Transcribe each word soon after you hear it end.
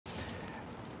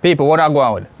People, what I go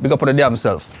on with? Big up on the damn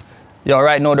self. Yo,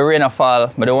 right now the rain a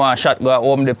fall, but the one shot go at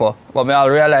Home Depot. But me all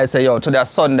realize say, yo, today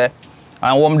Sunday,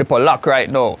 and Home Depot lock right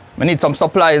now. I need some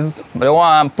supplies, but the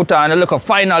one put on a look of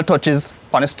final touches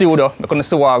on the studio. I couldn't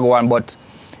see what I go on, but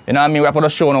you know what I mean, we have to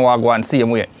show no what I go on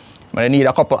same way. But I need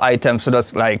a couple items to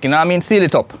just like, you know what I mean, seal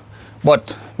it up.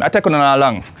 But I take it on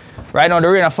along. Right now the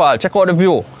rain a fall, check out the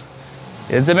view.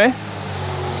 You see me?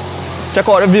 Check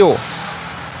out the view.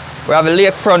 We have a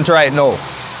lake front right now.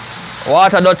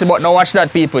 Water dirty, but now watch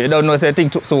that, people. You don't know, say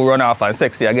things so run off and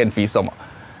sexy again for summer.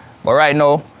 But right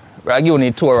now, we're giving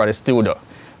a tour of the studio.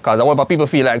 Because I want people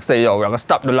feel like, say, yo, we're going to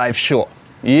stop the live show.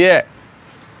 Yeah.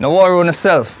 No worry on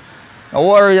yourself. No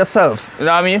worry yourself. You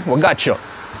know what I mean? We got you.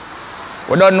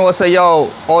 We don't know, say, yo,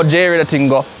 how Jerry the thing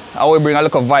go. I will bring a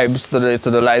look of vibes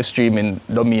to the live streaming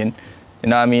domain. You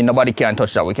know what I mean? Nobody can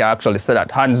touch that. We can actually say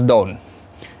that, hands down.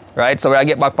 Right? So we're going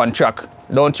to get back on track.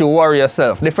 Don't you worry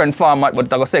yourself. Different format, but it's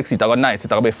going to sexy, it's going to nice, it's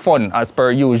going to be fun as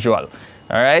per usual.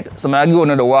 Alright? So I'm going to go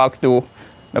on the walkthrough.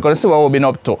 I'm going to see what we've been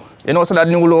up to. You know, so that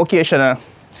new location,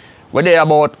 we're there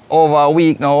about over a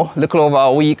week now, little over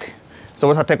a week. So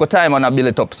we're going to take our time and build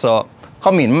it up. So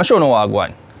come in, I'm going to show you what I'm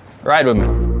going. Ride with me.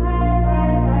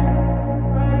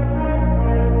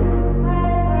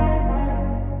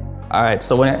 Alright,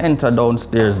 so when you enter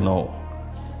downstairs now,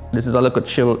 this is a little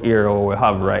chill area we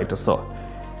have right so.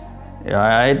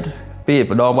 Alright?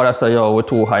 People don't bother say yo we're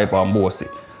too hype and bossy.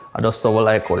 I just so we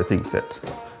like how the thing set.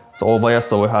 So over here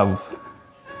so we have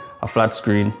a flat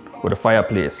screen with a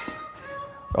fireplace.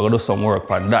 We're gonna do some work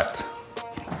on that.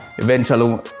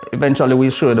 Eventually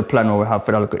we'll show you the plan what we have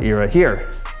for that little area here.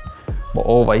 But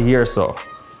over here so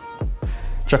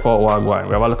check out what we're going.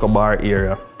 We have a little bar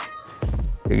area.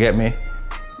 You get me?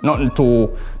 Nothing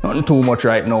too much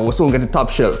right now. We'll soon get the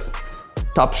top shelf.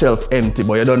 Top shelf empty,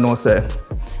 but you don't know, say.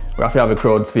 We have to have a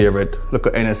crowd's favorite. Look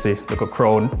at NSC, look at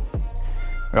Crown.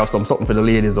 We have something for the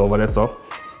ladies over there, so.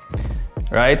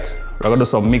 Right? We're gonna do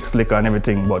some mixed liquor and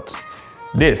everything, but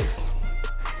this,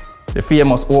 the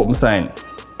famous open sign.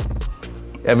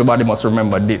 Everybody must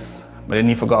remember this. But then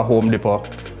you need to go to Home Depot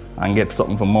and get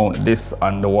something to mount this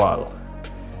on the wall.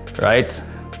 Right?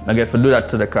 Now get to do that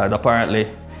today, because apparently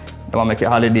they want to make a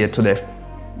holiday today.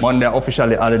 Monday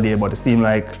officially holiday, but it seems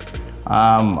like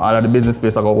all of the business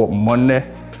space are going to open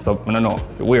Monday. So I don't know,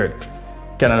 it's weird.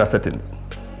 Canada settings.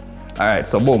 Alright,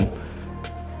 so boom.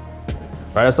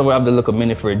 Right, so we have the little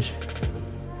mini fridge.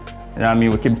 You know what I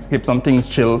mean? We keep some things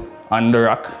chill on the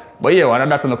rack. But yeah, we're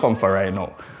not in the comfort right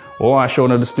now. We want to show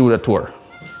you the studio tour.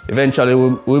 Eventually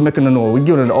we're making you know, we're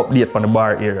giving you an update on the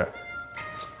bar area.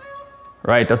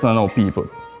 Right, that's not no people.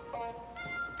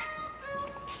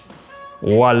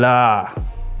 Voila!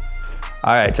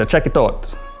 Alright, so check it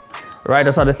out. Right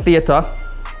outside the theater.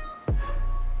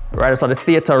 Right outside the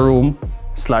theater room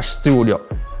 / studio.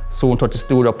 Soon touch the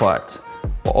studio part.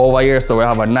 But over here, so we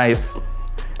have a nice,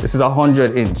 this is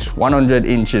 100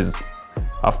 inches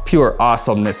of pure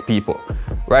awesomeness, people.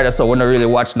 Right, so when I really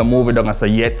watch the movie, don't say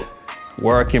yet.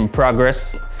 Work in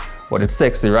progress. But it's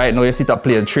sexy, right? Now you see to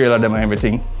play the trailer them and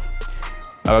everything.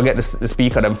 Now I get the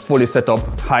speaker them fully set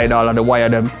up, hide all of the wire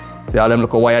them. See all them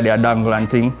look wire they are dangling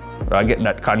thing. I get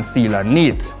that concealer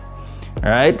neat.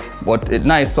 Alright? But it's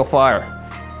nice so far.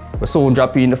 We soon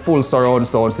drop in the full surround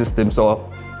sound system,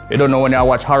 so you don't know when you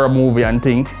watch horror movie and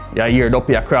thing, you hear it up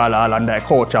here crawl all and that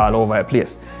couch all over the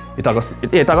place. It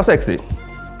go sexy.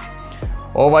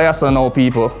 Over here so now,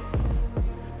 people.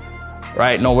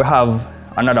 Right now we have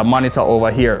another monitor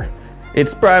over here.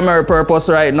 Its primary purpose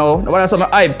right now, when some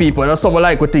hype people, there's some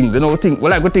like with things, you know, we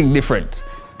like with things different.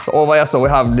 So over here, so we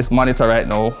have this monitor right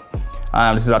now.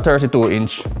 This is a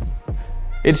 32-inch.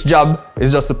 Its job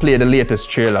is just to play the latest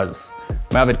trailers.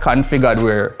 I have it configured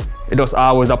where it does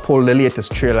always pull the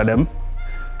latest trailer them,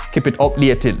 keep it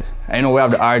updated. And you know we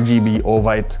have the RGB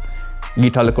over it,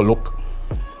 get a little look.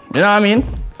 You know what I mean?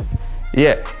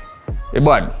 Yeah, it's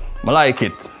bad. I like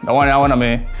it. The one I want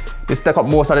to this take up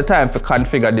most of the time to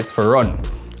configure this for run.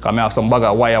 Because I have some bag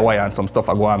of wire and some stuff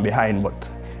I go on behind, but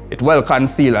it's well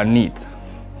concealed and neat.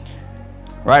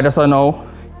 Right, so now,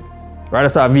 right,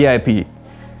 that's a VIP.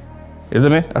 You see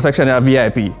me? A section of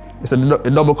VIP. It's a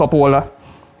double cup holder.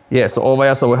 Yeah, so over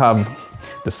here, so we have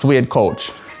the suede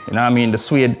couch. You know what I mean? The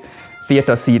suede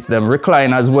theater seats, them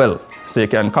recline as well. So you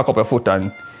can cock up your foot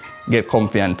and get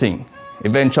comfy and thing.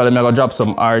 Eventually, I'm gonna drop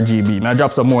some RGB. I'm gonna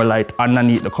drop some more light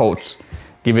underneath the couch.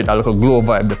 Give it a little glow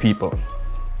vibe to people.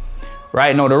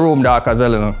 Right now, the room dark as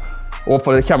well, you know.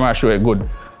 Hopefully the camera show it good.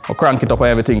 I'll crank it up and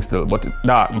everything still, but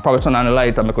dark. I'm probably turn on the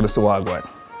light and I could see what I'm going.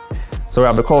 So we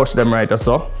have the couch them right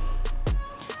so.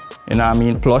 You know what I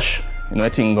mean? Plush. You know the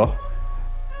thing go.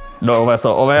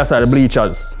 Over here side the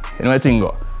bleachers. You know the thing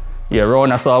go. Yeah,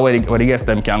 round us all where the guests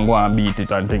them can go and beat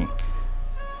it and thing.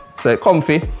 So it's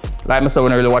comfy. Like I said,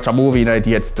 when I really watch a movie, it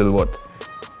yet still, but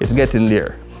it's getting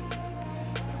there.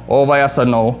 Over here so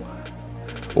now,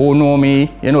 who know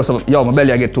me, you know, so, yo, my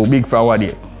belly I get too big for one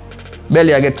day.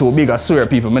 Belly I get too big, I swear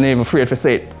people, I'm not even afraid to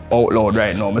say it out loud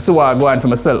right now. I see what I'm going for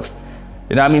myself.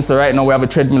 You know what I mean? So right now we have a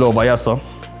treadmill over here, so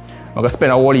I'm gonna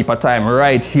spend a whole heap of time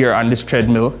right here on this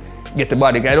treadmill. Get the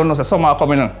body. I don't know, so summer are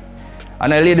coming on.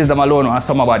 And the ladies them alone on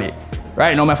summer body.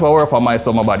 Right now I have to work on my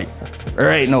summer body.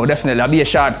 Right now, definitely. I'll be a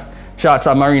shorts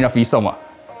and marina for summer.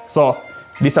 So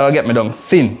this will get me done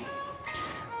thin.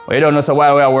 But you don't know, so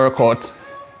while we work out,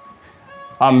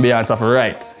 ambience of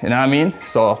right. You know what I mean?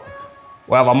 So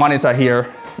we have a monitor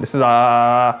here. This is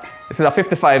a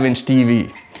 55-inch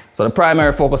TV. So the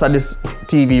primary focus of this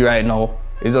TV right now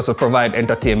is just to provide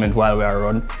entertainment while we are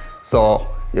run. So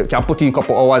you can put in a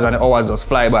couple hours and the hours just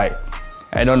fly by.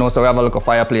 I don't know, so we have a look at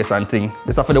fireplace and thing.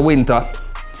 This is for the winter.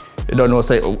 You don't know,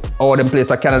 say all them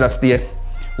places at Canada stay.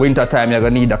 Winter time, you're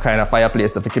gonna need that kind of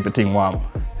fireplace to keep the thing warm.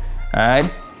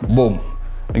 Alright? Boom.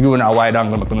 I'm giving a wide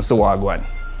angle, I'm gonna see what I'm going.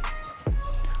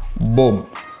 Boom.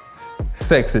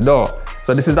 Sexy though.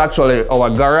 So this is actually our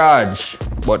garage.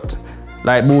 But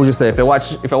like Bougie said, if you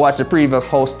watch the previous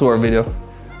house tour video,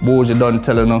 Bougie done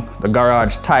telling you the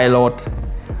garage tile out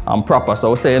and proper.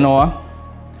 So we say, you know what?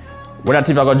 We're not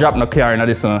even gonna drop no car in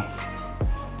this one.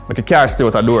 Like the car stay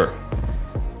out the door.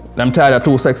 I'm tired of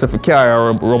too sexy for car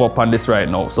or rub up on this right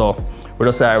now. So we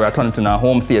just say we're turning it in a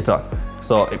home theater.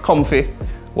 So it's comfy,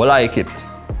 we like it.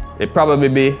 It probably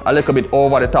be a little bit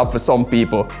over the top for some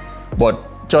people,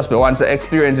 but trust me, once you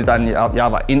experience it and you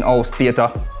have an in-house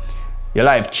theater, your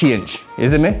life change. You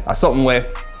see me? Or something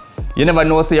where you never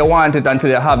know so you want it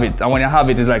until you have it. And when you have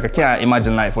it, it's like I can't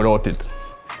imagine life without it.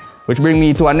 Which brings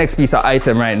me to our next piece of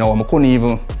item right now. I couldn't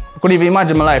even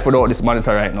imagine my life without this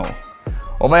monitor right now.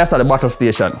 Over here at the battle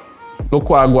station. Look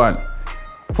what I'm going.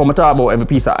 From I talk about every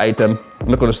piece of item,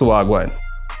 look at the see what I'm going.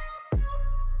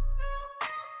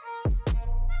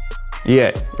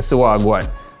 Yeah, you see what I'm going.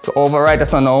 So over right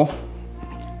as now,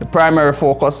 the primary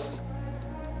focus,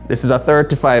 this is a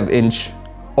 35-inch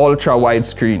ultra wide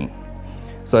screen.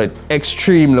 So it's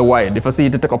extremely wide. If you see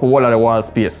it, take up a wall of the wall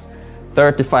space.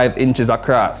 35 inches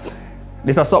across.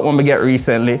 This is something we get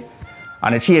recently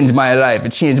and it changed my life.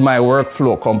 It changed my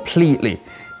workflow completely.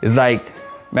 It's like,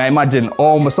 I imagine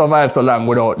how I survive so long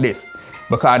without this.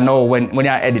 Because now when you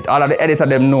edit, all of the editor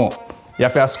them know, you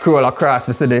have to scroll across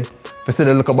to see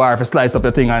the little bar to slice up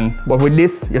the thing. But with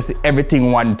this, you see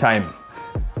everything one time.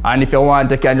 And if you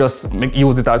want, you can just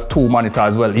use it as 2 monitors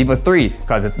as well, even 3,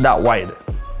 because it's that wide.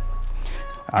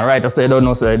 Alright, so you don't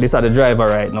know, so these are the driver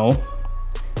right now.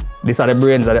 These are the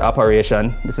brains of the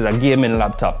operation. This is a gaming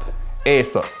laptop,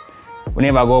 Asus. We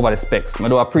never go over the specs. I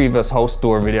do a previous house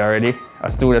tour video already, a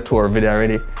studio tour video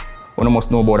already. We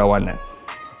must know about that one then.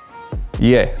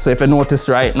 Yeah, so if you notice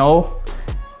right now,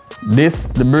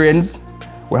 the brains,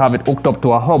 we have it hooked up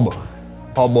to a hub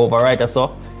over right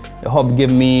so. The hub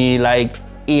give me like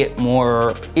 8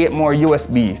 more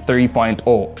USB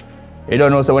 3.0. You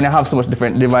don't know, so when you have so much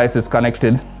different devices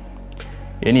connected,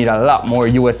 you need a lot more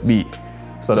USB.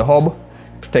 So the hub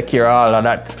take care of all of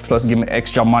that, plus give me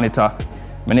extra monitor.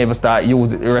 I never start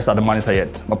using the rest of the monitor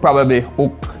yet. I'll probably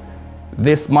hook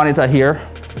this monitor here.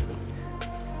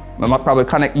 I might probably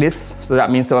connect this, so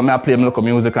that means when I play local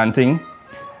music and thing,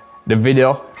 the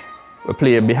video will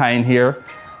play behind here,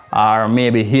 or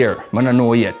maybe here. I don't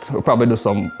know yet. We'll probably do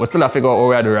some, we'll still have to figure out what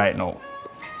we're doing right now.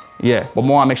 Yeah, but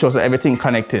more I make sure so everything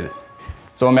connected.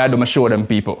 So when I do, I show them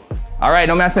people. Alright,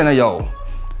 now I'm saying, yo, we're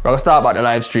gonna start about the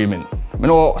live streaming. I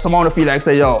know someone feel like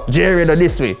say, yo, Jerry, do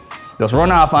this way. Just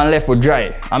run off and left with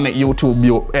dry and make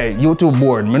YouTube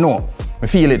bored. I know. I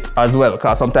feel it as well,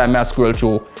 because sometimes I scroll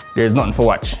through, there's nothing for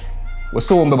watch. We'll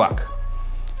soon be back.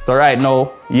 So right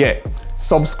now, yeah,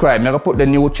 subscribe. I'm gonna put the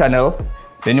new channel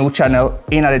in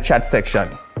the chat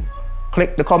section.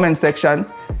 Click the comment section,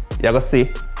 you're gonna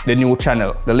see the new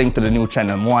channel, the link to the new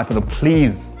channel. I want you to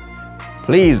please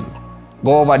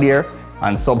go over there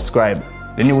and subscribe.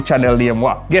 The new channel name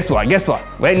what? Guess what?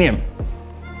 What name?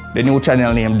 The new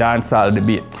channel name Dancehall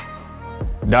Debate.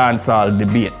 Dancehall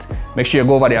Debate. Make sure you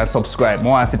go over there and subscribe. I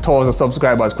want to see 1,000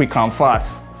 subscribers quick and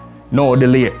fast. No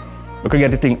delay. We can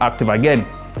get the thing active again.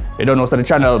 You don't know, so the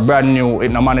channel brand new,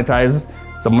 it's not monetized.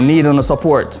 So we need your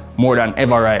support more than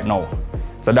ever right now.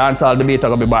 So Dancehall Debate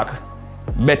will be back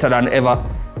better than ever,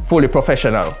 fully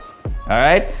professional.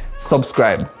 Alright?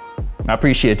 Subscribe. I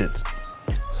appreciate it.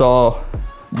 So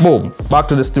boom, back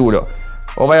to the studio.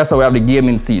 Over here, so we have the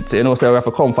gaming seats. You know, so we have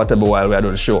to be comfortable while we are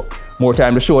doing the show. More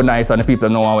time the show nice and the people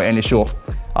know how any show.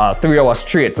 3 hours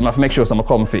straight, so I have to make sure I'm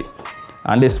comfy.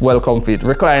 And this well comfy. It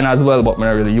recline as well, but I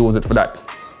don't really use it for that.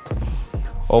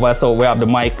 Over so we have the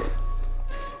mic.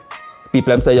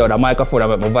 People them say, yo, the microphone that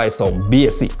make my voice sound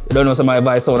bassy. You don't know, so my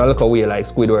voice sound a little way like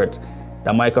Squidward.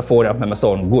 The microphone that make me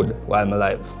sound good while I'm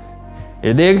alive.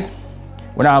 You dig?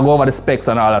 We're not go over the specs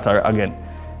and all that again.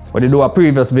 When you do a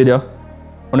previous video,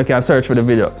 when you can search for the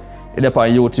video, it's up on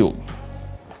YouTube.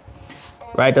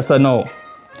 Right, so now,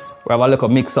 we have a little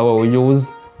mixer where we use.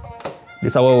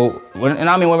 This is how, when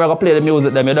we're going to play the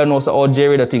music, then you don't know so how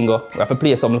Jerry the thing go. We have to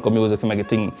play some little music to make it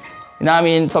thing. You know what I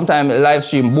mean? Sometimes live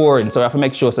stream boring, so we have to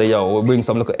make sure, say, yo, we bring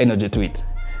some little energy to it.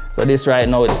 So this right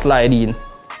now, it's sliding.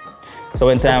 So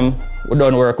when time we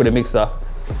done work with the mixer,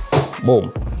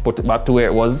 boom, put it back to where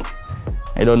it was.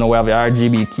 You don't know, we have the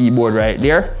RGB keyboard right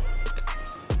there.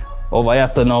 Over here,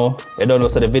 so now, you don't know,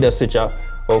 so the video switcher,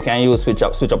 but we can use switch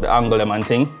up the angle and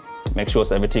thing. Make sure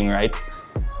it's everything right.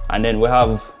 And then we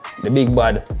have the big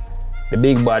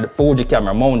bad Fuji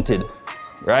camera mounted,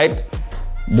 right?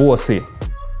 Bossy.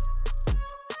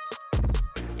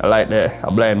 I like that, I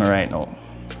blind me right now.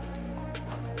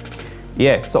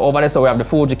 Yeah, so over there, so we have the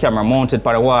Fuji camera mounted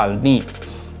on the wall, neat.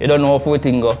 You don't know if we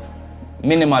think go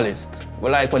minimalist. We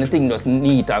like when the thing just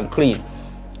neat and clean.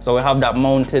 So we have that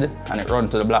mounted and it runs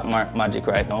to the Blackmagic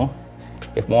right now.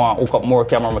 If we want to hook up more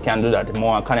camera, we can do that. If we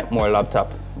want to connect more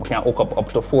laptop, we can hook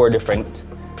up to four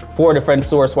different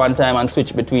sources one time and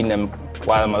switch between them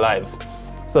while I'm alive.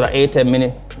 So the A10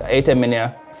 Mini,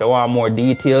 if you want more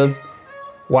details,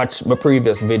 watch my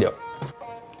previous video.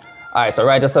 Alright, so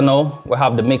right just now, we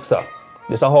have the mixer.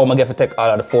 This is how I get to take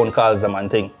all of the phone calls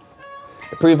and thing.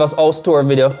 The previous house tour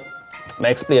video, I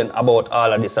explained about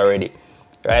all of this already.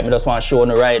 Right, I just want to show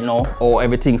you right now how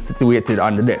everything's situated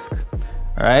on the desk.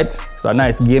 Alright, so a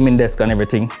nice gaming desk and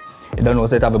everything. You don't know,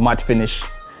 so it have a matte finish.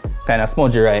 Kind of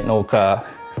smudgy right now, cause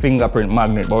fingerprint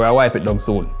magnet, but we'll wipe it down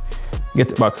soon.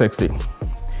 Get it back sexy.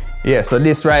 Yeah, so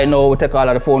this right now, we take all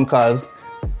of the phone calls.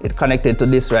 It connected to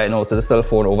this right now, so the cell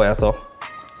phone over here, so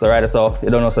right, so you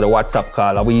don't know, so the WhatsApp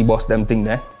call, we bust them thing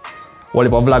there. All the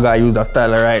vlogger use that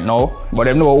style right now, but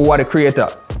they know who are the creator,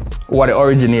 who are the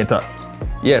originator.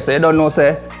 Yeah, so you don't know,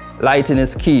 say, lighting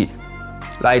is key.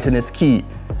 Lighting is key.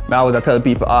 I always tell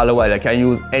people all the while, you can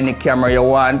use any camera you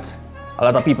want. A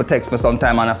lot of people text me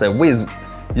sometime and I say, Wiz,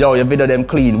 yo, your video them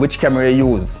clean, which camera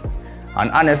you use? And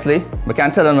honestly, I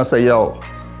can tell them, I say, yo,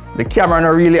 the camera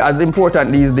not really as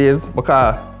important these days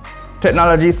because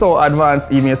technology is so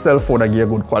advanced, even your cell phone give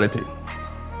good quality.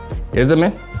 You see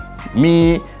me?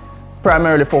 Me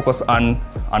primarily focus on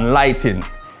lighting.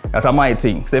 That's my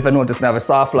thing. So if you notice, I have a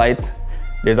soft light.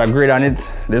 There's a grid on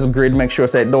it. This grid make sure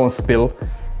so it don't spill.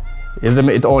 You see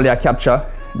me? It only capture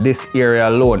this area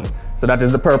alone. So that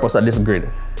is the purpose of this grid.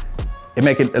 It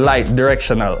make it light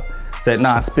directional. So it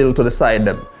not spill to the side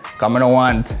them. Cause I don't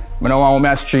want when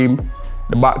I stream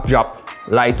the backdrop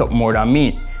light up more than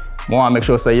me. I want to make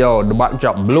sure say, yo, the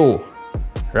backdrop blue,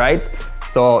 right?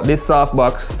 So this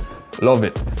softbox, love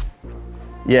it.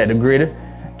 Yeah, the grid,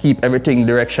 keep everything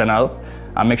directional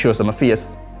and make sure so my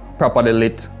face properly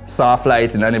lit, soft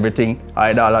lighting and everything.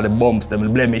 Hide all of the bumps, the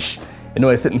blemish. You know,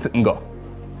 it's sitting go.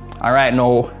 And right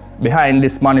now, behind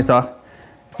this monitor,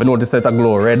 if you notice that a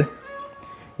glow red,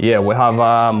 yeah, we have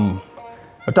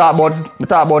we talked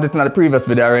about it in the previous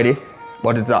video already,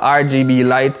 but it's a RGB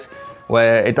light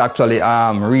where it actually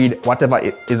read whatever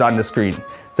is on the screen.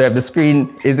 So if the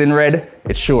screen is in red,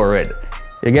 it show red.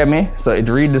 You get me? So it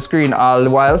read the screen all the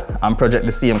while and project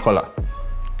the same color.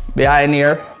 Behind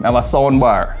here, I have a sound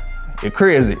bar. It's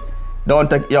crazy. Don't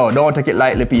take it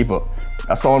lightly, people.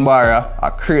 A sound bar,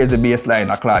 a crazy bass line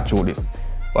I clad through this.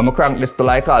 When I crank this to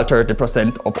like all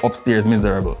 30% upstairs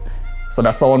miserable. So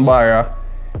the sound bar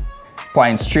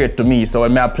points straight to me. So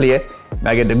when I play,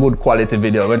 I get the good quality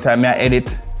video. When time I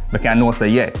edit, I can know say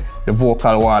yeah, the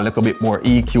vocal want a little bit more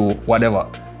EQ, whatever.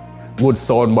 Good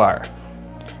sound bar.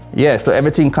 Yeah, so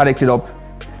everything connected up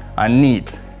and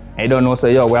neat. And you don't know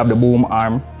say yo, we have the boom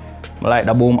arm. I like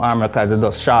the boom arm because it's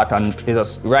just short and it's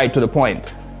just right to the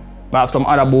point. I have some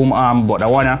other boom arm, but I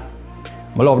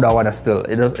love that one still.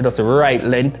 It does the right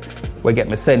length. We get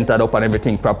me centered up and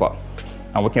everything proper.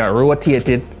 And we can rotate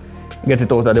it, get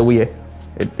it out of the way.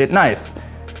 It's nice.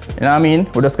 You know what I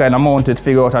mean? We just kind of mount it,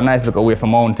 figure out a nice little way to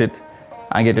mount it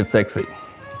and get it sexy.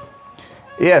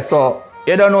 Yeah, so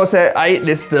you don't know, say I eat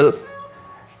this still.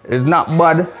 It's not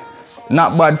bad.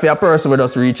 Not bad for a person with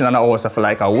just reaching an hour for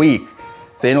like a week.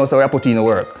 So you know, so we put in the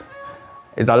work.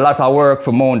 It's a lot of work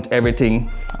to mount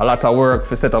everything, a lot of work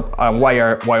to set up and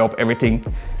wire up everything.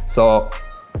 So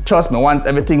trust me, once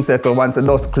everything's settled, once the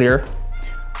dust clear,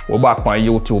 we're back on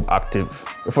YouTube active.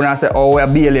 If we not say, oh,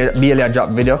 we barely drop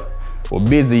video, We're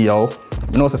busy, yo.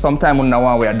 You know, so sometimes we don't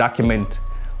want to document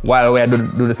while we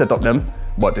do the setup them,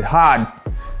 but it's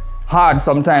hard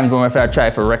sometimes when we have to try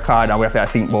to record and we have to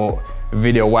think about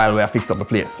video while we fix up the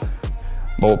place.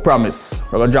 But we promise,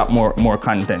 we're gonna drop more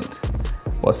content.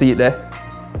 But see it there?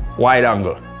 Wide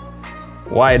angle.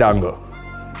 Wide angle.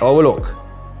 Oh look.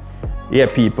 Yeah,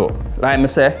 people. Like me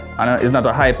say, and it's not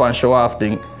a hype and show off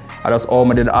thing. I just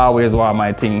always want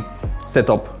my thing set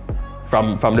up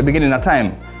from the beginning of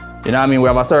time. You know what I mean? We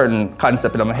have a certain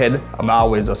concept in my head, and I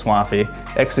always just want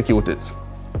to execute it.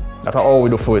 That's all we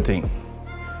do for a thing.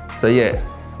 So yeah,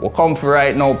 we'll come for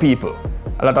right now, people.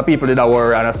 A lot of people did that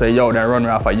worry and I say, yo, then run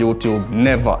off of YouTube.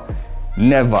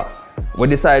 Never. We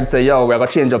decide to say, yo, we're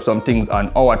gonna change up some things on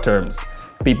our terms.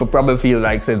 People probably feel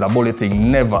like it's a bully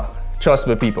thing. Never. Trust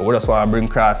me, people. We just want to bring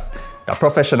across the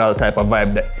professional type of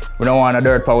vibe there. We don't want a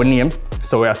dirt for our name.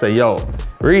 So we say, yo,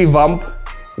 revamp,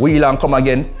 wheel and come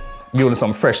again, doing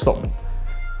some fresh something.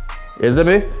 You see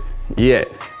me? Yeah.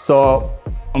 So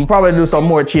I'm probably do some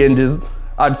more changes,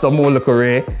 add some more look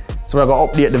array. So we're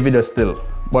gonna update the video still.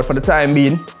 But for the time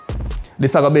being,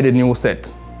 this is gonna be the new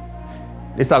set.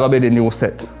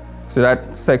 See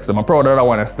that sexy? I'm proud of that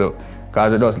one still.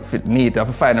 Because it does fit neat. If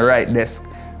you find the right desk,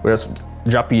 we just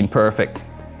drop in perfect.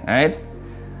 Alright?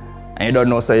 And you don't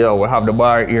know, say, yo, we have the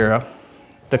bar here.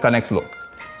 Take a next look.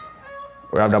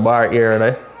 We have the bar here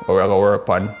there, but we're gonna work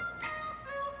on.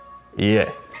 Yeah.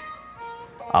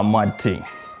 A mad thing.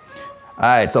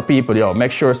 Alright, so people, yo,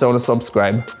 make sure to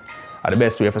subscribe. Are the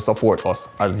best way to support us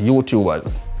as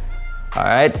YouTubers.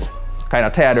 Alright?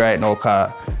 Kinda tired right now,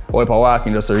 cause if I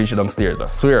walking just to reach downstairs. I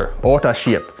swear, out of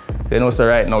shape. You know, so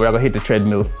right now we're gonna hit the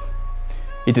treadmill.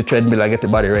 And get the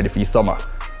body ready for summer.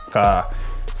 Cause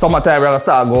summertime we're gonna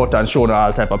start go out and show them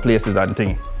all type of places and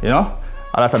things. You know?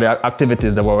 A lot of the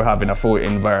activities that we have in a full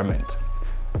environment.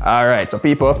 Alright, so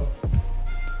people,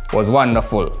 it was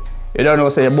wonderful. You don't know,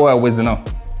 say your boy was, you know.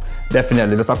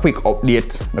 Definitely, just a quick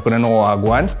update. I couldn't know what I'm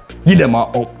going. Give them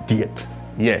an update.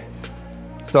 Yeah.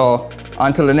 So,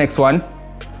 until the next one,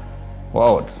 we're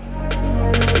out.